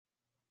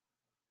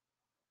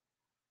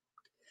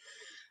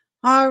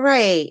All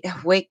right,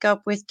 wake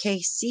up with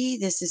KC.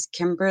 This is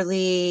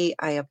Kimberly.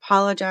 I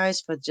apologize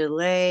for the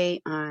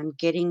delay on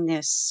getting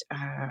this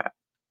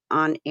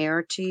on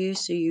air to you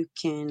so you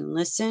can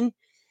listen.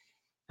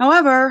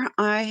 However,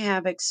 I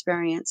have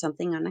experienced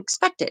something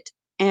unexpected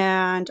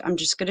and I'm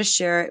just going to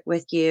share it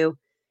with you.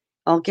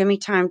 It'll give me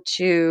time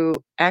to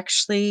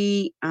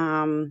actually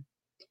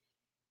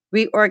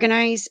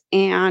reorganize.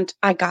 And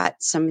I got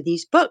some of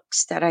these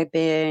books that I've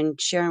been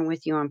sharing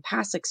with you on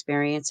past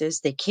experiences.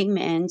 They came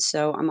in,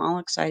 so I'm all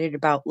excited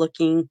about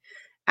looking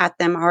at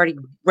them. I already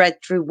read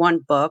through one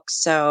book,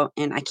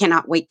 and I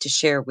cannot wait to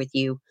share with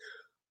you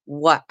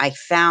what I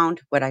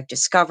found, what I've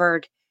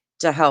discovered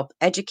to help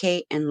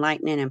educate,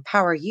 enlighten, and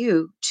empower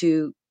you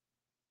to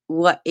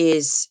what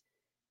is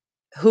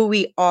who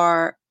we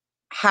are,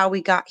 how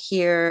we got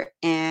here,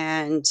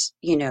 and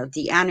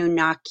the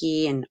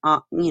Anunnaki and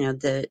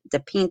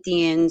the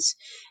pantheons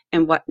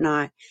and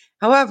whatnot.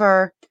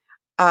 However,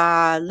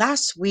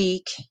 last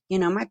week,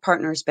 my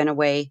partner's been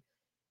away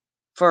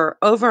for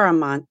over a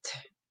month.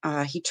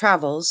 He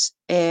travels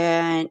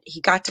and he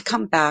got to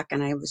come back,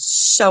 and I was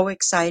so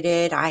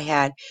excited. I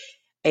had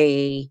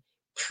a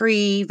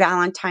pre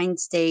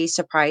Valentine's Day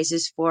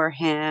surprises for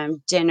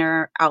him,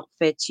 dinner,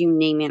 outfits, you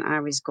name it. I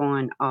was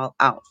going all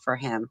out for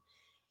him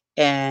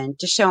and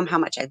to show him how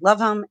much I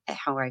love him,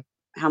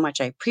 how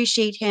much I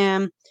appreciate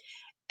him,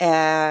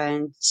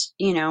 and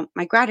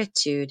my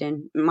gratitude.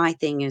 And my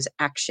thing is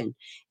action,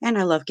 and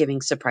I love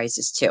giving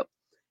surprises too.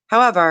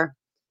 However,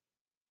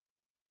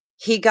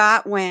 he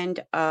got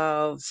wind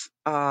of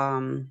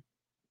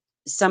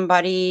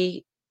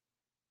somebody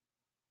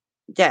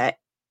that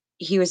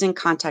he was in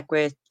contact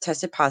with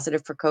tested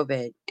positive for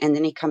COVID, and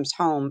then he comes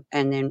home,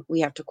 and then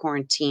we have to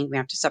quarantine, we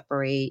have to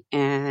separate,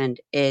 and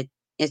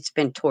it's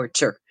been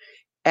torture.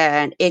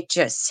 And it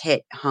just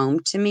hit home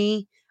to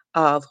me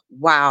of,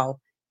 wow,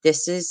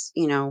 this is,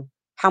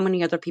 how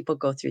many other people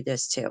go through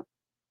this too.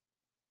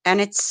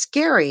 And it's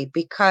scary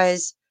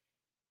because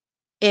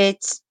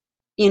it's,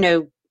 you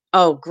know,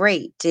 oh,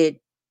 great. Did,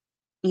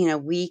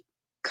 we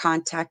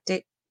contact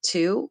it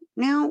too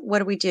now? What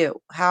do we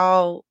do?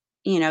 How,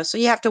 so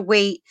you have to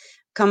wait,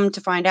 come to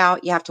find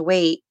out, you have to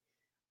wait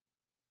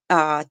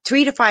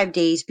 3 to 5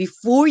 days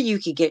before you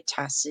could get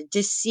tested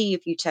to see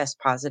if you test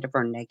positive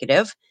or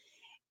negative.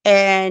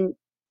 And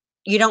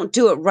you don't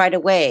do it right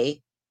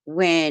away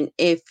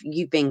if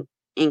you've been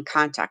in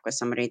contact with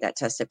somebody that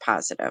tested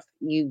positive.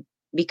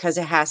 Because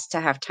it has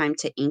to have time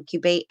to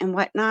incubate and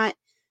whatnot.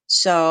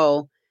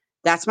 So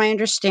that's my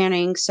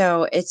understanding.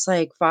 So it's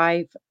like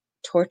 5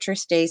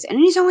 torturous days, and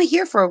he's only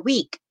here for a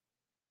week.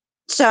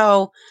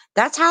 So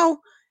that's how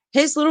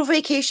his little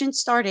vacation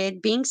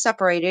started, being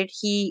separated.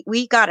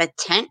 We got a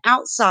tent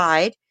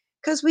outside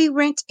because we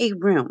rent a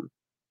room.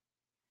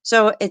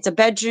 So it's a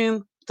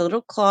bedroom, the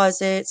little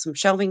closet, some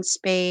shelving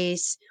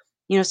space,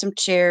 some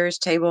chairs,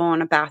 table,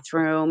 and a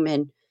bathroom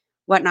and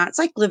whatnot. It's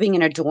like living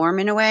in a dorm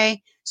in a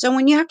way. So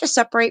when you have to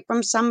separate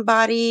from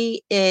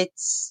somebody, it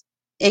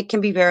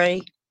can be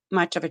very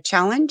much of a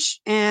challenge.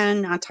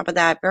 And on top of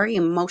that, very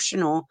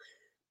emotional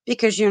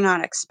because you're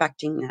not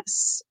expecting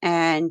this.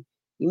 And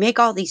you make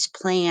all these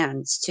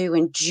plans to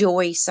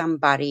enjoy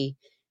somebody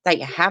that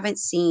you haven't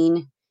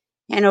seen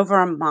in over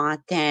a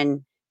month,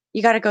 and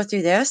you got to go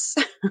through this.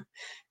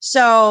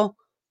 So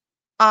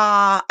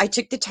I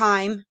took the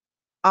time.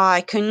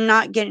 I could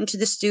not get into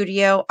the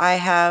studio. I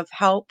have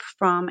help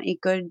from a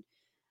good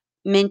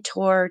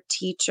mentor,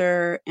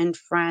 teacher, and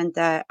friend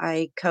that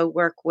I co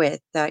work with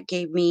that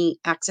gave me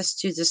access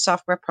to the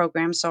software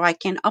program so I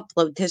can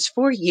upload this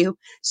for you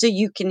so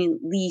you can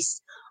at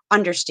least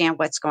understand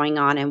what's going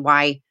on and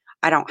why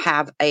I don't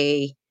have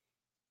a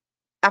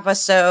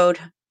episode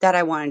that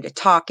I wanted to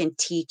talk and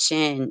teach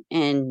and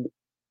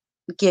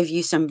give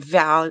you some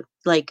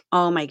like,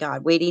 oh my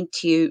god, waiting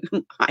to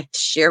I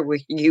share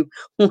with you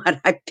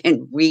what I've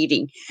been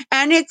reading,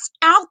 and it's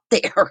out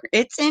there.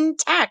 It's in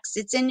text,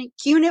 it's in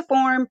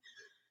cuneiform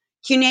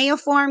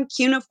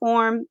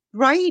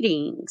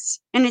writings,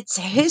 and it's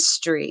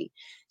history.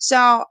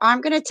 So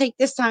I'm going to take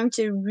this time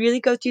to really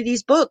go through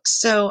these books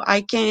so I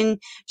can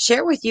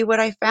share with you what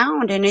I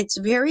found, and it's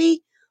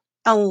very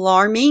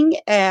alarming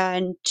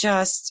and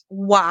just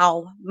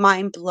wow,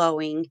 mind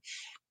blowing.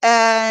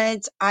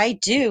 And I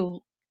do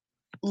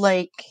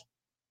like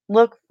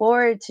look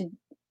forward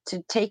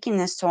to taking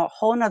this to a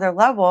whole nother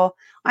level.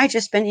 I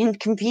just been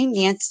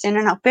inconvenienced in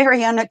a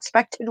very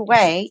unexpected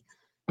way,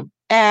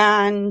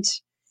 and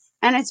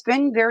it's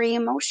been very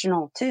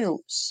emotional too.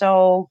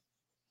 So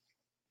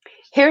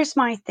here's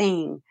my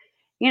thing.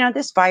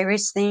 This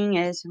virus thing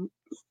is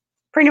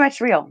pretty much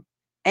real,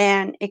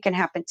 and it can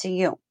happen to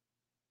you.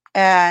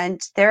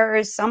 And there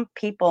is some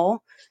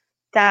people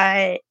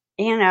that,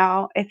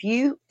 if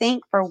you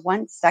think for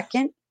 1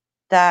 second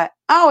that,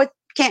 oh, it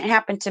can't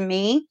happen to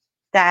me,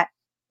 that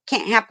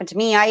can't happen to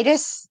me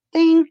itis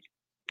thing,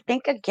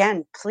 think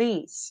again,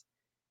 please.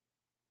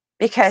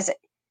 Because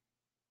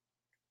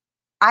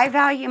I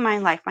value my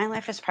life. My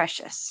life is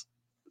precious.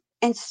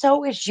 And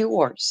so is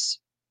yours.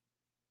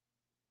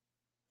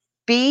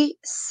 Be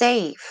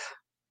safe.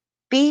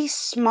 Be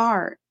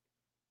smart.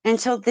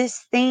 until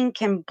this thing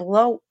can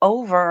blow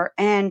over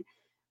and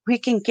we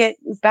can get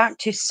back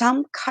to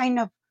some kind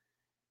of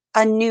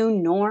a new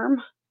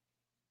norm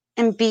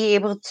and be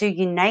able to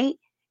unite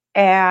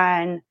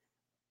and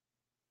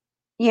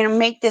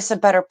make this a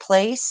better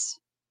place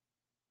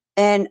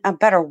and a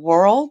better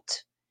world.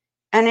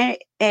 And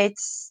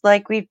it's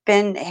like we've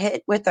been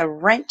hit with a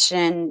wrench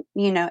in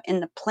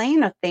the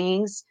plan of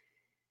things.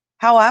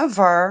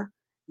 However,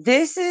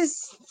 this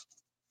is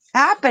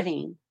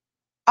happening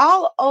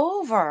all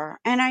over.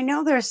 And I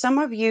know there's some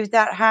of you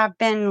that have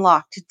been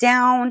locked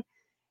down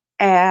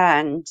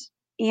and,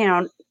 you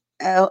know,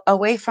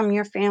 away from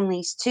your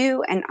families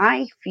too. And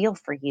I feel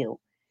for you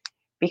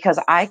because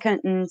I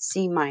couldn't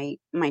see my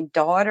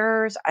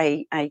daughters.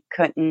 I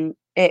couldn't.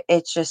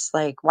 It's just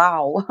like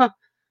wow.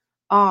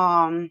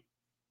 um,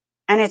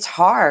 and it's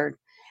hard.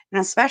 And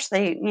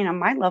especially,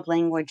 my love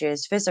language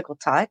is physical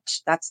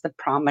touch. That's the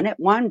prominent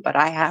one, but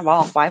I have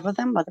all five of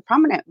them. But the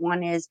prominent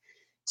one is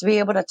to be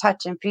able to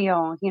touch and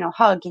feel,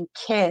 hug and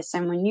kiss.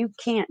 And when you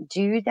can't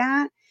do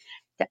that,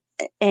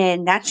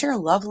 and that's your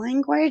love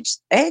language,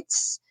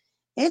 it's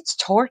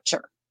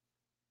torture.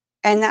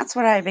 And that's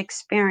what I've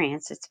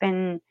experienced. It's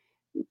been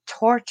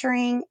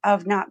torturing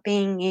of not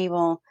being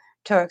able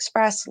to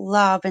express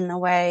love in the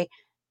way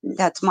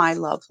that's my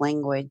love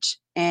language.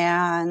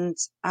 And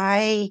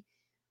I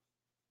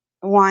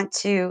want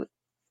to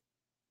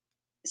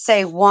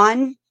say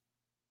one,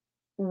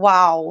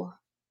 wow.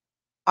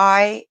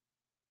 I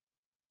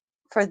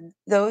For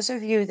those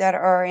of you that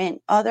are in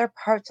other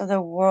parts of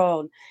the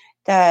world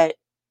that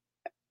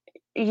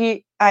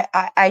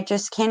I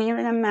just can't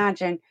even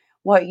imagine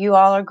what you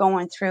all are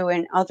going through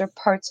in other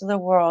parts of the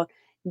world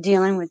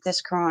dealing with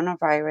this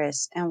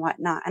coronavirus and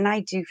whatnot. And I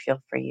do feel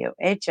for you.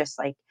 It just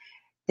like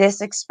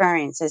this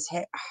experience has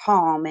hit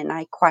home, and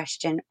I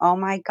question, oh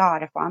my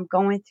God, if I'm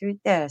going through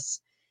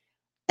this,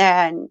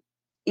 and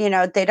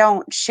they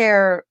don't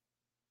share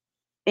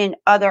in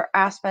other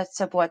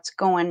aspects of what's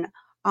going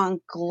on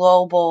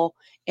global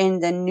in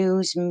the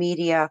news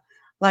media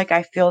like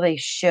I feel they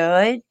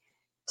should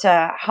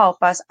to help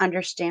us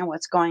understand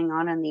what's going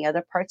on in the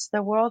other parts of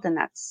the world, and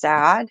that's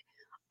sad.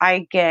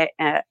 I get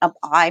a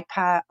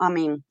iPad, I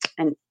mean,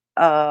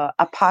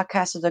 a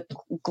podcast of the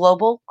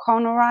global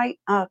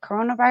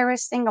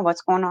coronavirus thing of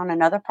what's going on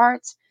in other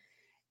parts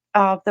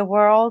of the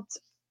world,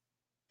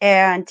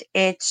 and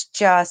it's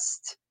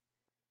just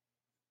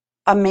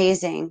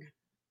amazing.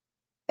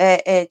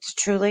 It's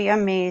truly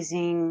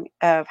amazing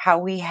of how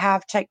we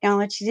have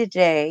technology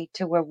today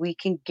to where we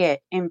can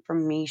get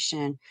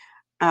information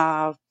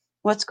of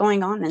what's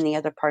going on in the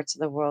other parts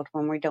of the world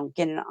when we don't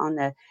get it on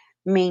the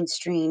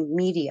mainstream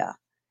media.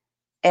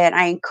 And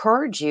I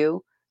encourage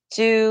you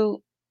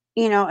to,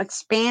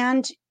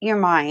 expand your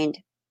mind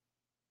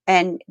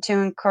and to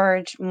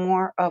encourage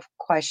more of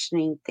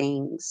questioning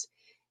things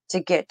to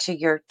get to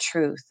your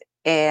truth.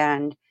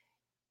 And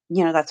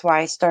that's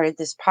why I started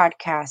this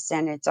podcast,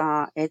 and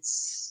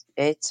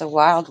it's a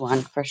wild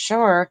one for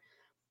sure,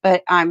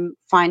 but I'm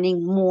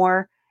finding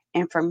more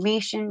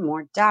information,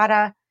 more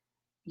data,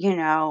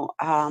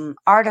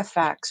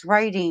 artifacts,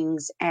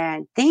 writings,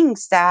 and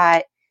things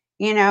that,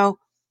 you know,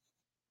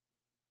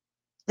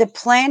 the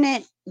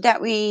planet that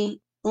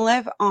we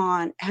live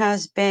on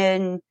has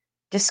been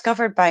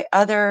discovered by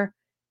other,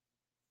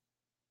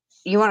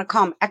 you want to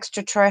call them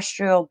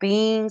extraterrestrial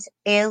beings,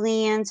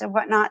 aliens, and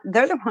whatnot.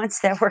 They're the ones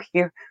that were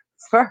here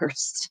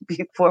first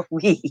before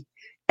we,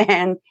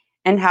 and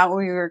and how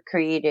we were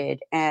created.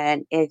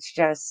 And it's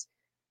just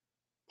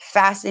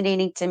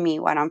fascinating to me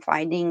what I'm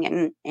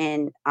finding,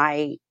 and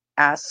I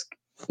ask,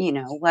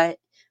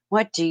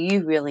 what do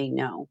you really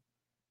know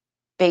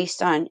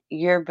based on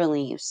your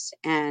beliefs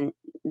and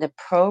the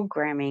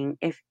programming?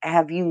 If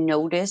have you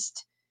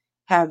noticed,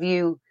 have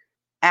you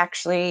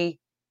actually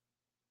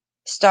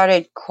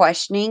started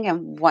questioning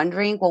and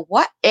wondering, well,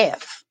 what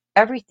if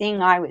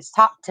everything I was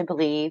taught to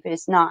believe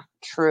is not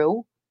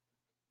true?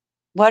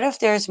 What if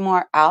there's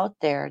more out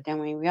there than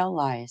we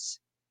realize?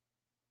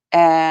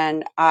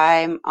 And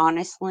I'm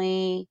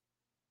honestly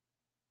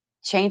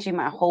changing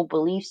my whole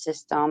belief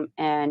system,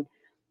 and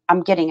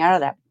I'm getting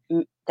out of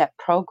that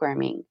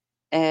programming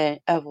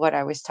of what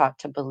I was taught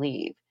to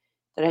believe,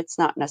 that it's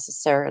not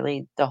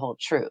necessarily the whole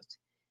truth.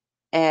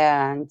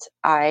 And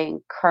I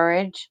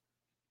encourage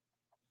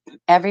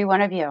every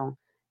one of you,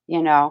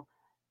 you know,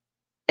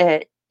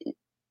 it,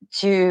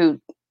 to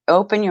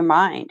open your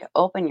mind,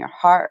 open your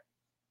heart,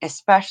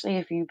 especially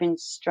if you've been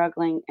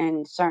struggling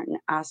in certain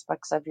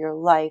aspects of your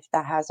life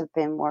that hasn't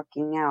been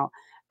working out.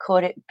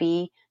 Could it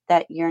be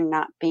that you're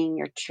not being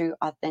your true,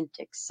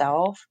 authentic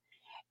self?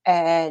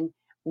 And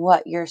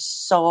what your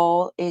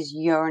soul is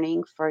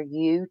yearning for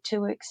you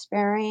to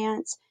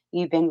experience,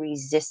 you've been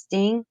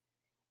resisting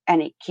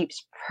and it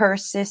keeps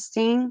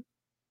persisting.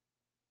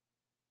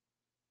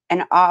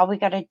 And all we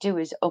got to do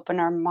is open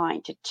our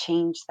mind to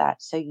change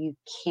that so you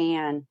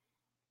can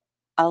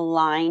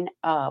align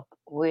up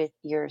with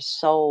your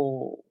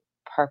soul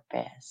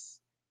purpose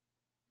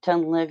to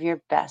live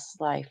your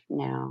best life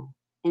now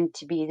and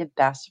to be the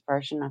best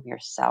version of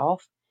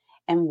yourself.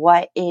 And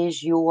what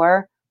is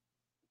your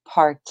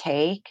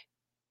partake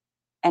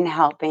in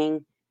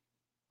helping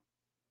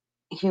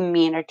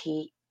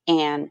humanity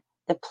and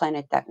the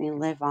planet that we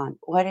live on?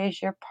 What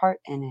is your part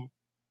in it?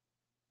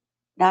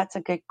 That's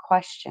a good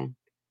question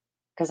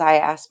because I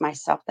ask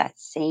myself that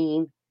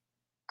same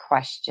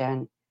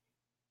question.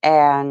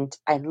 And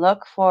I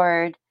look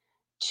forward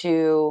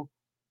to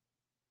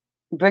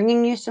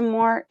bringing you some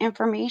more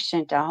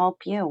information to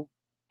help you.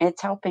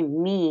 It's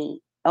helping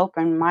me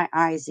open my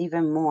eyes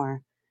even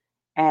more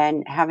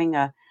and having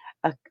a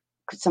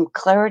some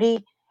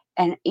clarity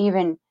and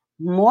even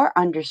more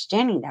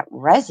understanding that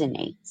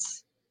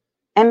resonates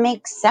and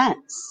makes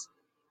sense.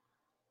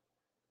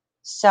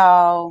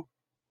 So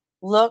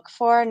look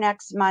for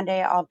next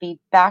Monday. I'll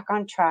be back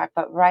on track,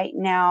 but right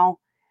now,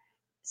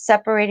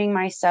 separating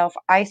myself,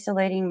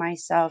 isolating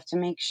myself to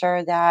make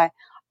sure that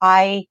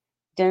I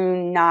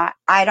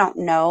I don't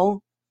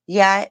know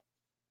yet.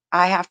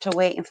 I have to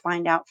wait and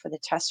find out for the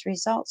test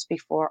results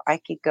before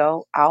I could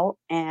go out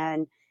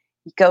and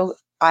go.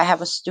 I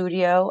have a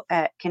studio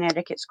at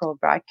Connecticut School of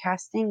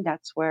Broadcasting.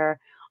 That's where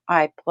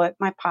I put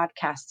my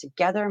podcast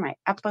together, my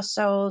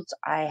episodes.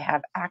 I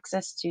have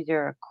access to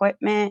their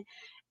equipment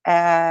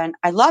and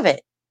I love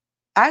it.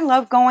 I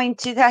love going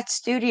to that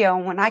studio.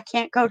 And when I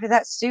can't go to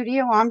that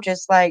studio, I'm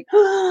just like,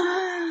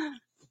 I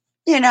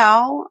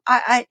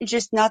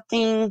just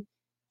nothing.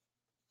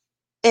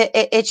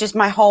 It's just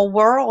my whole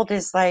world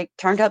is like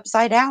turned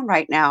upside down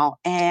right now.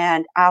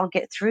 And I'll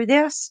get through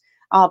this.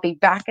 I'll be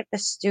back at the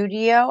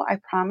studio. I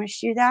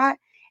promise you that.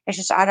 It's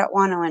just I don't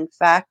want to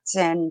infect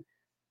and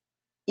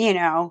you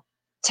know,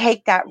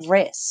 take that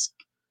risk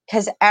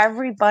because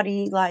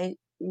everybody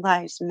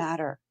lives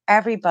matter.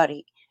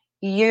 Everybody,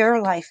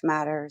 your life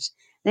matters.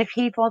 The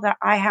people that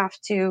I have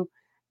to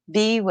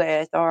be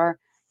with or,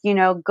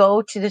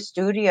 go to the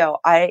studio,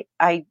 I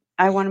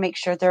want to make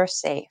sure they're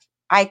safe.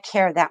 I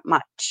care that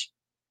much.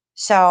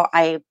 So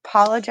I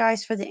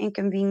apologize for the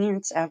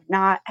inconvenience of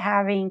not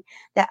having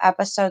the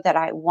episode that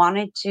I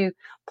wanted to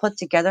put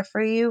together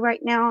for you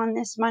right now on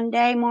this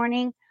Monday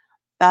morning,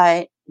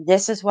 but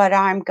this is what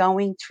I'm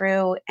going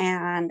through.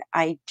 And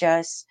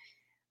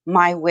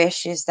my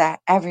wish is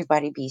that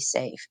everybody be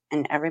safe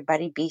and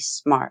everybody be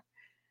smart.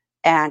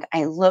 And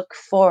I look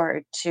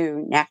forward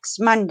to next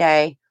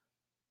Monday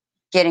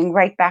getting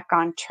right back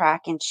on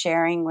track and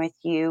sharing with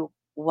you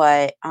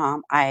what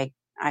I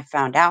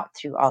found out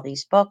through all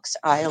these books.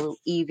 I'll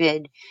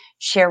even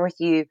share with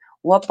you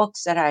what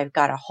books that I've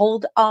got a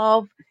hold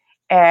of.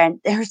 And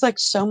there's like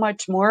so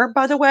much more,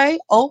 by the way.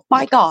 Oh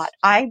my God.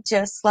 I'm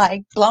just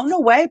like blown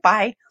away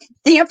by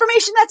the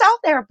information that's out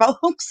there,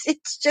 folks.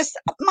 It's just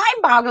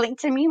mind boggling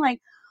to me. Like,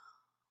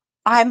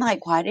 I'm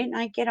like, why didn't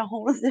I get a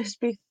hold of this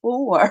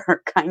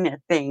before? Kind of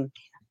thing.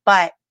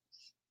 But,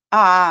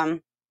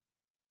 um,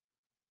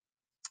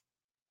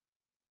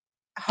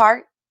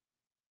 heart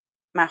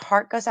my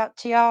heart goes out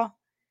to y'all,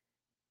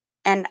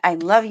 and I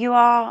love you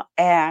all,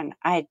 and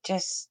I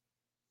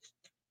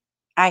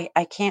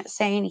can't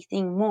say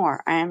anything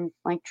more. I'm,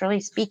 like,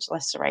 truly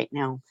speechless right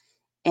now,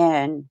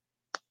 and,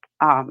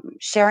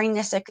 sharing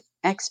this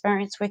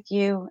experience with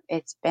you,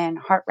 it's been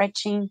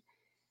heart-wrenching,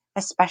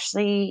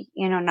 especially,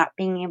 not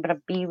being able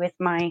to be with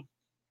the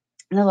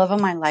love of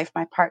my life,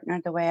 my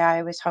partner, the way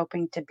I was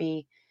hoping to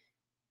be.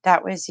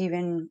 That was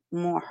even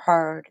more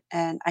hard,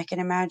 and I can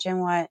imagine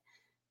what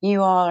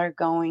you all are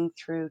going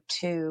through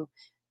too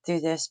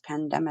through this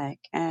pandemic.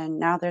 And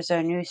now there's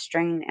a new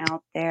strain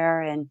out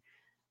there. And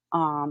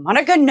on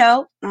a good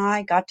note,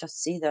 I got to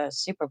see the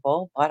Super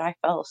Bowl, but I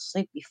fell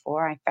asleep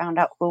before I found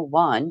out who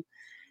won.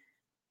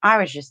 I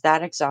was just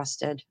that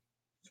exhausted,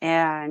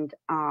 and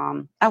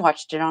I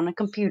watched it on a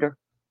computer.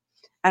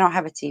 I don't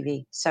have a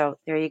TV, so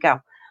there you go.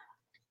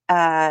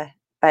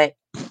 But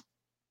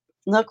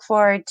look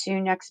forward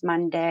to next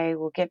Monday.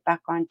 We'll get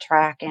back on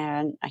track,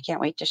 and I can't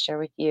wait to share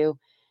with you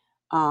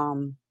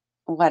um,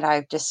 what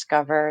I've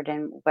discovered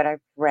and what I've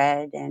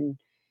read. And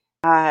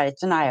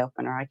it's an eye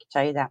opener, I can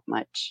tell you that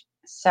much.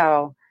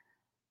 So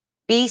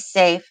be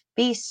safe,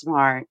 be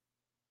smart,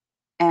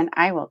 and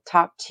I will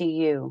talk to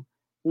you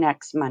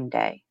next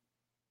Monday.